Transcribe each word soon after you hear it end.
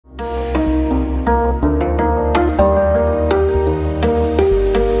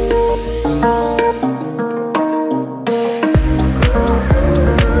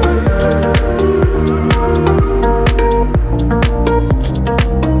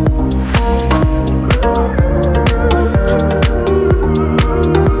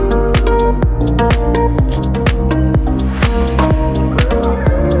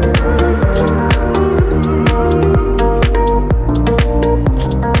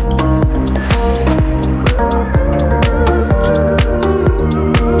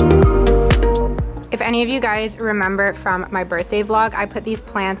you guys remember from my birthday vlog, I put these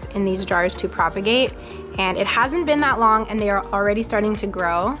plants in these jars to propagate, and it hasn't been that long and they are already starting to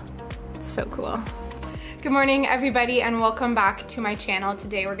grow. It's so cool. Good morning, everybody, and welcome back to my channel.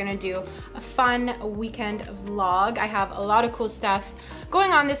 Today we're gonna do a fun weekend vlog. I have a lot of cool stuff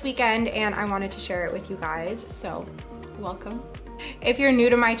going on this weekend and I wanted to share it with you guys, so welcome. If you're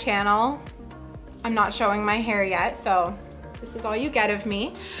new to my channel, I'm not showing my hair yet, so this is all you get of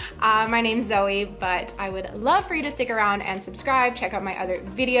me. My name's Zoe, but I would love for you to stick around and subscribe, check out my other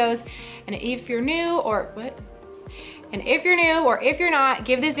videos, and if you're new or if you're not,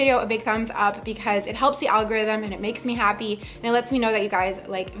 give this video a big thumbs up because it helps the algorithm and it makes me happy and it lets me know that you guys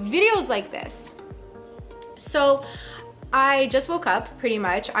like videos like this. So I just woke up pretty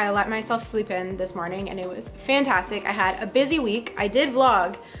much. I let myself sleep in this morning and it was fantastic. I had a busy week. I did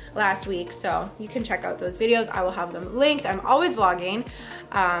vlog last week, so you can check out those videos. I will have them linked. I'm always vlogging.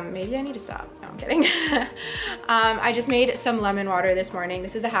 Maybe I need to stop. No, I'm kidding. I just made some lemon water this morning.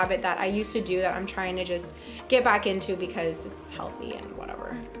 This is a habit that I used to do that I'm trying to just get back into because it's healthy and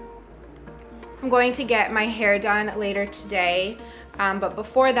whatever. I'm going to get my hair done later today, but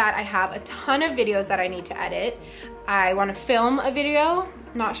before that I have a ton of videos that I need to edit. I want to film a video.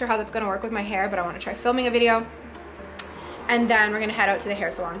 Not sure how that's going to work with my hair, but I want to try filming a video. And then we're gonna head out to the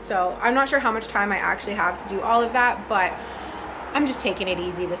hair salon. So I'm not sure how much time I actually have to do all of that, but I'm just taking it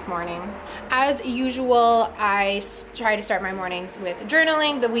easy this morning. As usual, I try to start my mornings with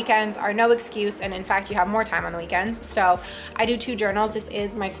journaling. The weekends are no excuse, and in fact, you have more time on the weekends. So I do 2 journals. This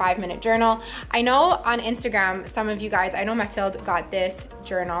is my 5-minute journal. I know on Instagram, some of you guys, I know Mathilde got this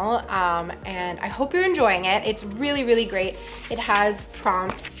journal, and I hope you're enjoying it. It's really, really great. It has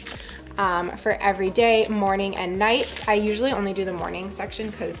prompts for every day, morning and night. I usually only do the morning section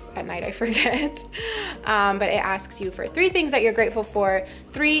because at night I forget. But it asks you for 3 things that you're grateful for,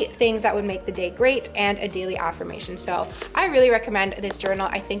 3 things that would make the day great, and a daily affirmation. So I really recommend this journal.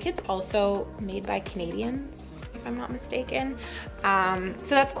 I think it's also made by Canadians, if I'm not mistaken.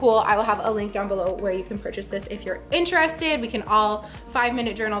 So that's cool. I will have a link down below where you can purchase this if you're interested. We can all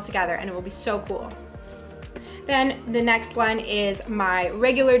 5-minute journal together and it will be so cool. Then the next one is my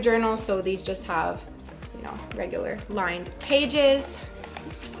regular journal. So these just have, you know, regular lined pages.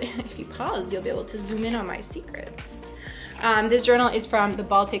 If you pause, you'll be able to zoom in on my secrets. This journal is from the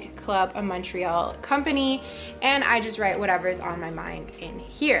Baltic Club, a Montreal company, and I just write whatever's on my mind in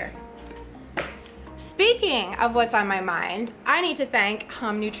here. Speaking of what's on my mind, I need to thank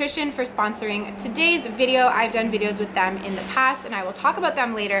Hum Nutrition for sponsoring today's video. I've done videos with them in the past and I will talk about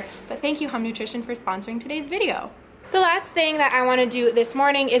them later, but thank you Hum Nutrition for sponsoring today's video. The last thing that I want to do this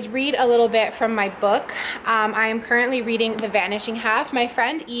morning is read a little bit from my book. I am currently reading The Vanishing Half. My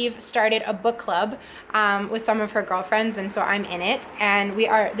friend Eve started a book club with some of her girlfriends, and so I'm in it, and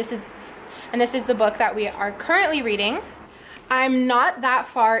this is the book that we are currently reading. I'm not that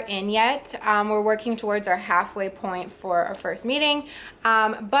far in yet. We're working towards our halfway point for our first meeting.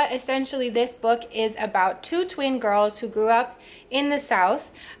 But essentially this book is about 2 twin girls who grew up in the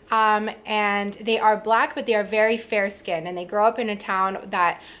South. And they are Black, but they are very fair skinned. And they grow up in a town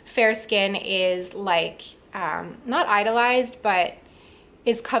that fair skin is like, not idolized, but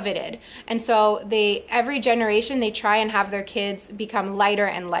is coveted. And so every generation they try and have their kids become lighter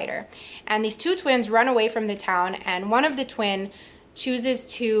and lighter. And these 2 twins run away from the town, and one of the twin chooses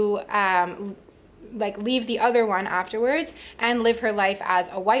to like leave the other one afterwards and live her life as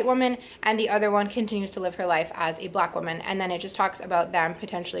a white woman, and the other one continues to live her life as a Black woman. And then it just talks about them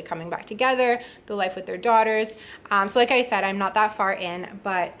potentially coming back together, the life with their daughters. So like I said, I'm not that far in,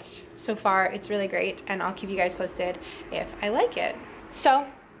 but so far it's really great, and I'll keep you guys posted if I like it. So,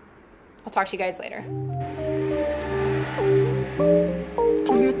 I'll talk to you guys later.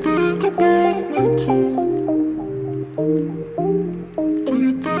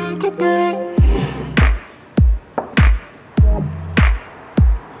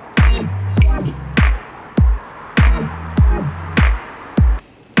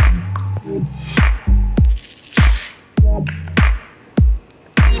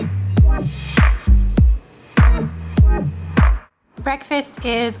 Breakfast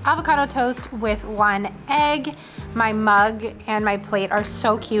is avocado toast with 1 egg. My mug and my plate are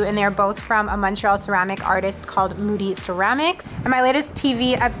so cute, and they're both from a Montreal ceramic artist called Moody Ceramics. And my latest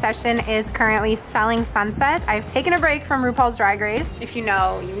TV obsession is currently Selling Sunset. I've taken a break from RuPaul's Drag Race. If you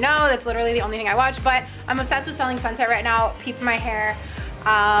know, you know. That's literally the only thing I watch, but I'm obsessed with Selling Sunset right now. Peep my hair.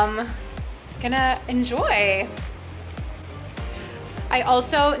 Gonna enjoy. I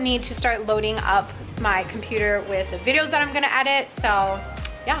also need to start loading up my computer with the videos that I'm gonna edit. So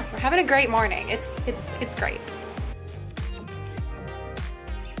yeah, we're having a great morning. It's great.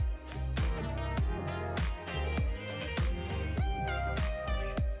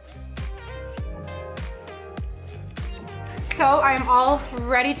 So I'm all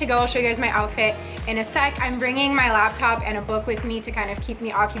ready to go. I'll show you guys my outfit in a sec. I'm bringing my laptop and a book with me to kind of keep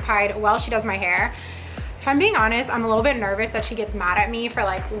me occupied while she does my hair. If I'm being honest, I'm a little bit nervous that she gets mad at me for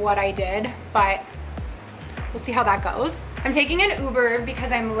like what I did, but we'll see how that goes. I'm taking an Uber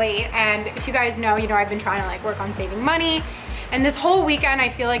because I'm late, and if you guys know, I've been trying to like work on saving money, and this whole weekend I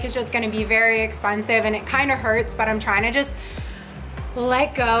feel like it's just gonna be very expensive and it kind of hurts, but I'm trying to just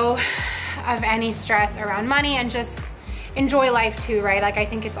let go of any stress around money and just enjoy life too, right? Like I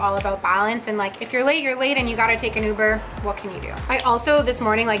think it's all about balance, and like if you're late, you're late and you gotta take an Uber, what can you do? I also this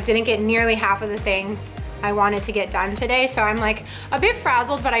morning like didn't get nearly half of the things I wanted to get done today, so I'm like a bit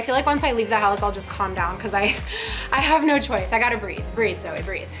frazzled, but I feel like once I leave the house I'll just calm down because I have no choice. I gotta breathe, Zoe,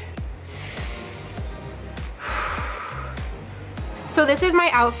 breathe. So this is my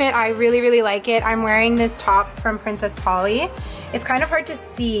outfit. I really like it. I'm wearing this top from Princess Polly. It's kind of hard to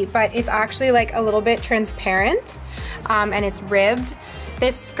see, but it's actually like a little bit transparent, and it's ribbed.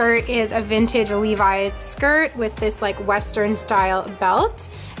 This skirt is a vintage Levi's skirt with this like Western style belt.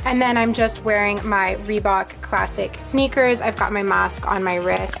 And then I'm just wearing my Reebok classic sneakers. I've got my mask on my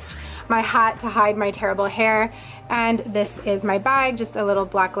wrist, my hat to hide my terrible hair, and this is my bag, just a little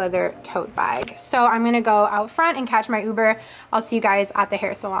black leather tote bag. So I'm gonna go out front and catch my Uber. I'll see you guys at the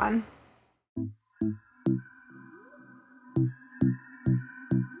hair salon.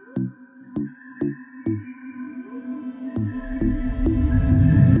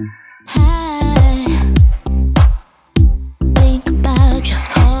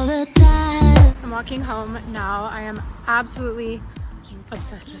 Walking home now. I am absolutely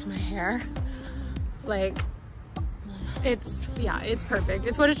obsessed with my hair. Like it's perfect.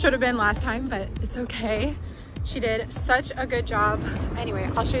 It's what it should have been last time, but it's okay. She did such a good job. Anyway,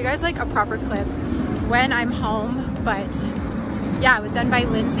 I'll show you guys like a proper clip when I'm home, but yeah, it was done by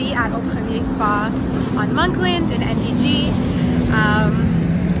Lindsay at Au Premier Spa on Monkland in NDG.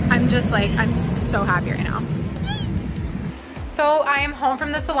 I'm so happy right now. So I am home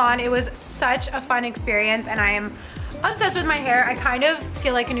from the salon. It was such a fun experience and I am obsessed with my hair. I kind of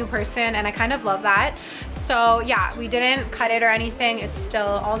feel like a new person and I kind of love that. So yeah, we didn't cut it or anything. It's still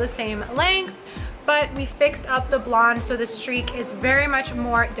all the same length, but we fixed up the blonde so the streak is very much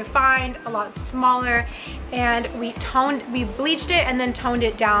more defined, a lot smaller, and we bleached it and then toned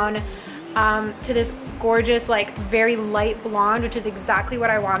it down to this gorgeous like very light blonde, which is exactly what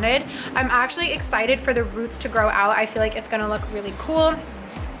I wanted. I'm actually excited for the roots to grow out. I feel like it's gonna look really cool,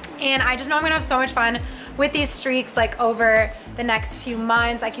 and I just know I'm gonna have so much fun with these streaks like over the next few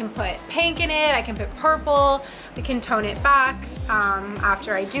months. I can put pink in it, I can put purple, we can tone it back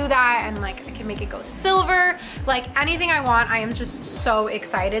after I do that, and like I can make it go silver, like anything I want. I am just so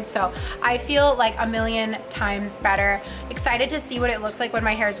excited. So I feel like a million times better. Excited to see what it looks like when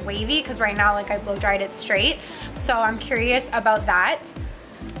my hair is wavy, because right now like I blow dried it straight. So I'm curious about that.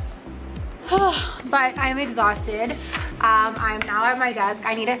 But I'm exhausted. I'm now at my desk.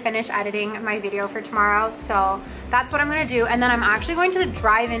 I need to finish editing my video for tomorrow, so that's what I'm gonna do. And then I'm actually going to the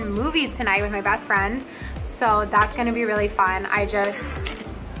drive-in movies tonight with my best friend, so that's gonna be really fun.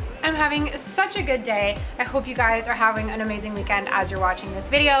 I'm having such a good day. I hope you guys are having an amazing weekend as you're watching this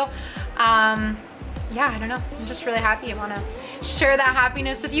video. Yeah, I don't know, I'm just really happy. I want to share that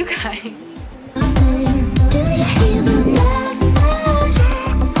happiness with you guys.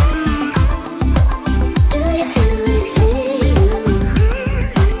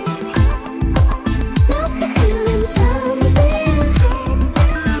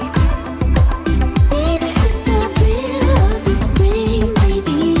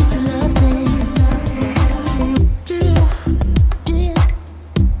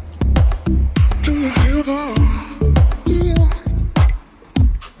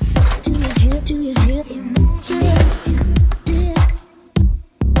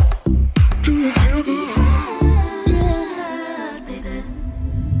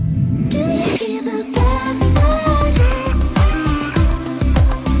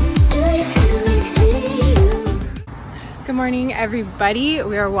 Good morning, everybody.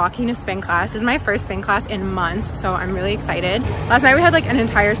 We are walking to spin class. This is my first spin class in months, so I'm really excited. Last night we had like an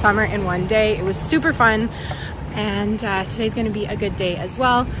entire summer in one day. It was super fun, and today's gonna be a good day as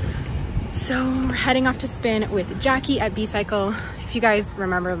well. So we're heading off to spin with Jackie at B-Cycle. If you guys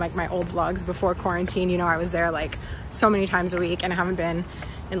remember like my old vlogs before quarantine, you know I was there like so many times a week, and I haven't been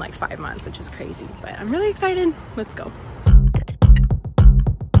in like 5 months, which is crazy, but I'm really excited. Let's go.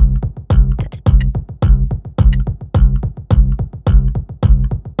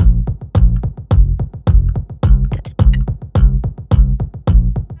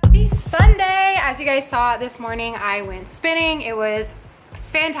 Happy Sunday! As you guys saw this morning, I went spinning. It was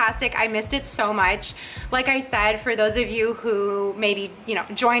fantastic. I missed it so much. Like I said, for those of you who maybe, you know,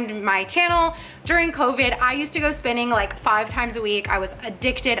 joined my channel during COVID, I used to go spinning like 5 times a week. I was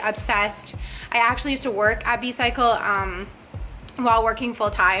addicted, obsessed. I actually used to work at B-Cycle while working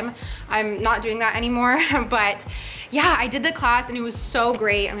full-time. I'm not doing that anymore, but yeah, I did the class and it was so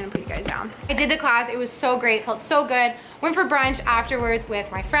great. I'm gonna put you guys down. I did the class, it was so great, felt so good. Went for brunch afterwards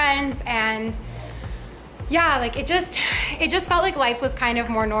with my friends, and yeah, like it just felt like life was kind of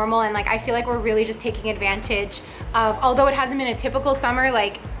more normal, and like I feel like we're really just taking advantage of, although it hasn't been a typical summer,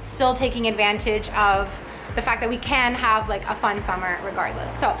 like still taking advantage of the fact that we can have like a fun summer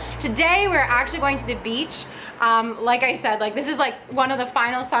regardless. So today we're actually going to the beach. Like I said, like this is like one of the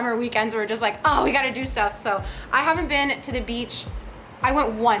final summer weekends where we're just like, oh, we gotta do stuff. So I haven't been to the beach. I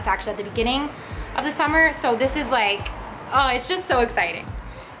went once actually at the beginning of the summer. So this is like, oh, it's just so exciting.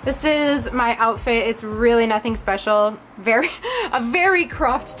 This is my outfit. It's really nothing special. A very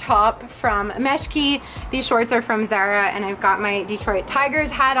cropped top from Meshki. These shorts are from Zara, and I've got my Detroit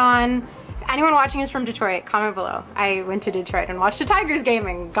Tigers hat on. If anyone watching is from Detroit, comment below. I went to Detroit and watched a Tigers game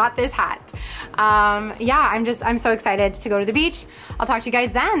and got this hat. Yeah, I'm so excited to go to the beach. I'll talk to you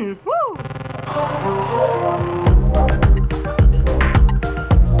guys then. Woo!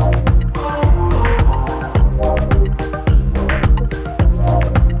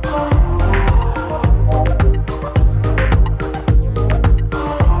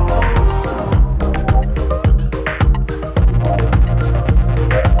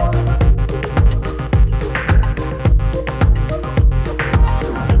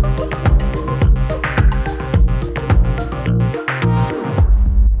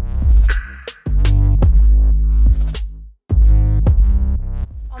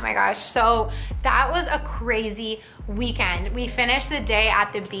 So that was a crazy weekend. We finished the day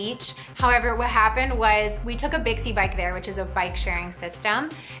at the beach. However, what happened was we took a Bixie bike there, which is a bike sharing system.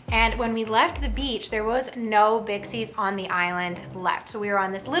 And when we left the beach, there was no Bixies on the island left. So we were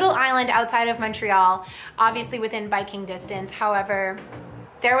on this little island outside of Montreal, obviously within biking distance. However,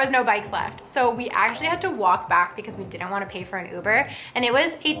 there was no bikes left. So we actually had to walk back because we didn't want to pay for an Uber. And it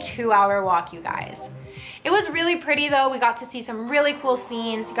was a 2-hour walk, you guys. It was really pretty though. We got to see some really cool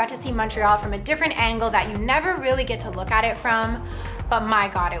scenes. You got to see Montreal from a different angle that you never really get to look at it from, but my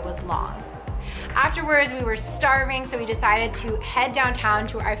God, it was long. Afterwards, we were starving, so we decided to head downtown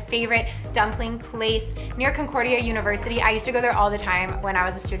to our favorite dumpling place near Concordia University. I used to go there all the time when I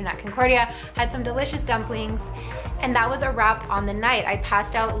was a student at Concordia, had some delicious dumplings, and that was a wrap on the night. I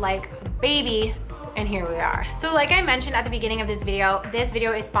passed out like a baby, and here we are. So like I mentioned at the beginning of this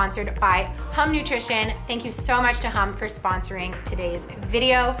video is sponsored by Hum Nutrition. Thank you so much to Hum for sponsoring today's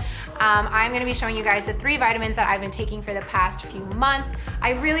video. I'm gonna be showing you guys the 3 vitamins that I've been taking for the past few months.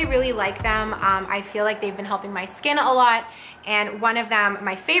 I really like them. I feel like they've been helping my skin a lot, and one of them,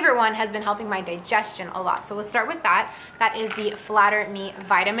 my favorite one, has been helping my digestion a lot. So let's start with that. That is the Flatter Me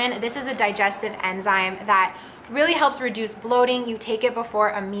vitamin. This is a digestive enzyme that really helps reduce bloating. You take it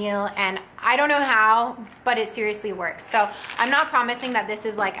before a meal, and I don't know how, but it seriously works. So I'm not promising that this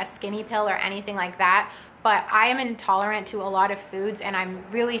is like a skinny pill or anything like that, but I am intolerant to a lot of foods, and I'm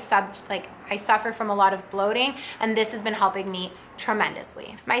really I suffer from a lot of bloating, and this has been helping me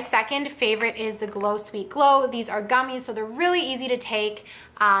tremendously. My second favorite is the Glow Sweet Glow. These are gummies, so they're really easy to take.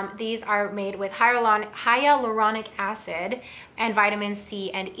 These are made with hyaluronic acid and vitamin C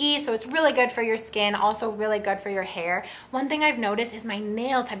and E, so it's really good for your skin, also really good for your hair. One thing I've noticed is my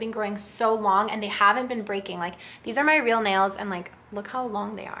nails have been growing so long and they haven't been breaking. Like, these are my real nails, and like, look how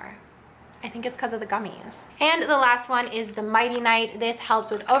long they are. I think it's because of the gummies. And the last one is the Mighty Night. This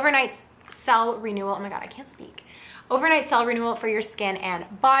helps with overnight cell renewal. Oh my God, I can't speak. Overnight cell renewal for your skin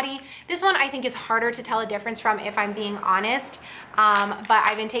and body. This one I think is harder to tell a difference from, if I'm being honest, but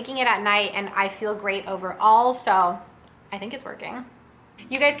I've been taking it at night and I feel great overall, so I think it's working.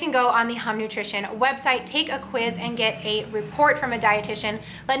 You guys can go on the Hum Nutrition website, take a quiz, and get a report from a dietitian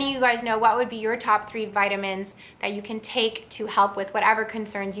letting you guys know what would be your top 3 vitamins that you can take to help with whatever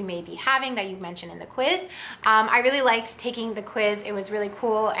concerns you may be having that you mentioned in the quiz. I really liked taking the quiz. It was really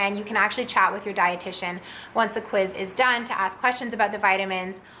cool, and you can actually chat with your dietitian once the quiz is done to ask questions about the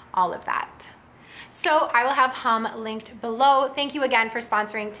vitamins, all of that. So I will have Hum linked below. Thank you again for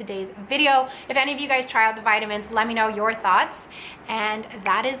sponsoring today's video. If any of you guys try out the vitamins, let me know your thoughts. And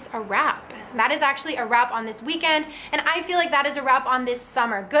that is a wrap. That is actually a wrap on this weekend. And I feel like that is a wrap on this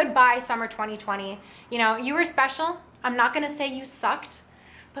summer. Goodbye, summer 2020. You know, you were special. I'm not gonna say you sucked,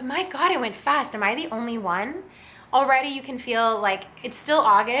 but my God, it went fast. Am I the only one? Already you can feel like it's still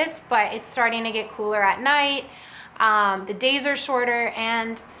August, but it's starting to get cooler at night. The days are shorter,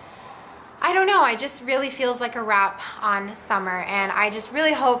 and I don't know, I just really feels like a wrap on summer, and I just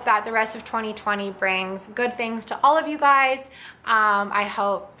really hope that the rest of 2020 brings good things to all of you guys. I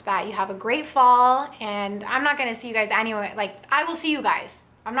hope that you have a great fall, and I'm not gonna see you guys anywhere. Like, I will see you guys.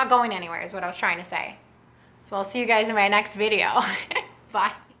 I'm not going anywhere is what I was trying to say. So I'll see you guys in my next video.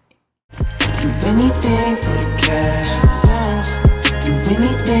 Bye. Do anything for the cash. Do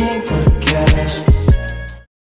anything for the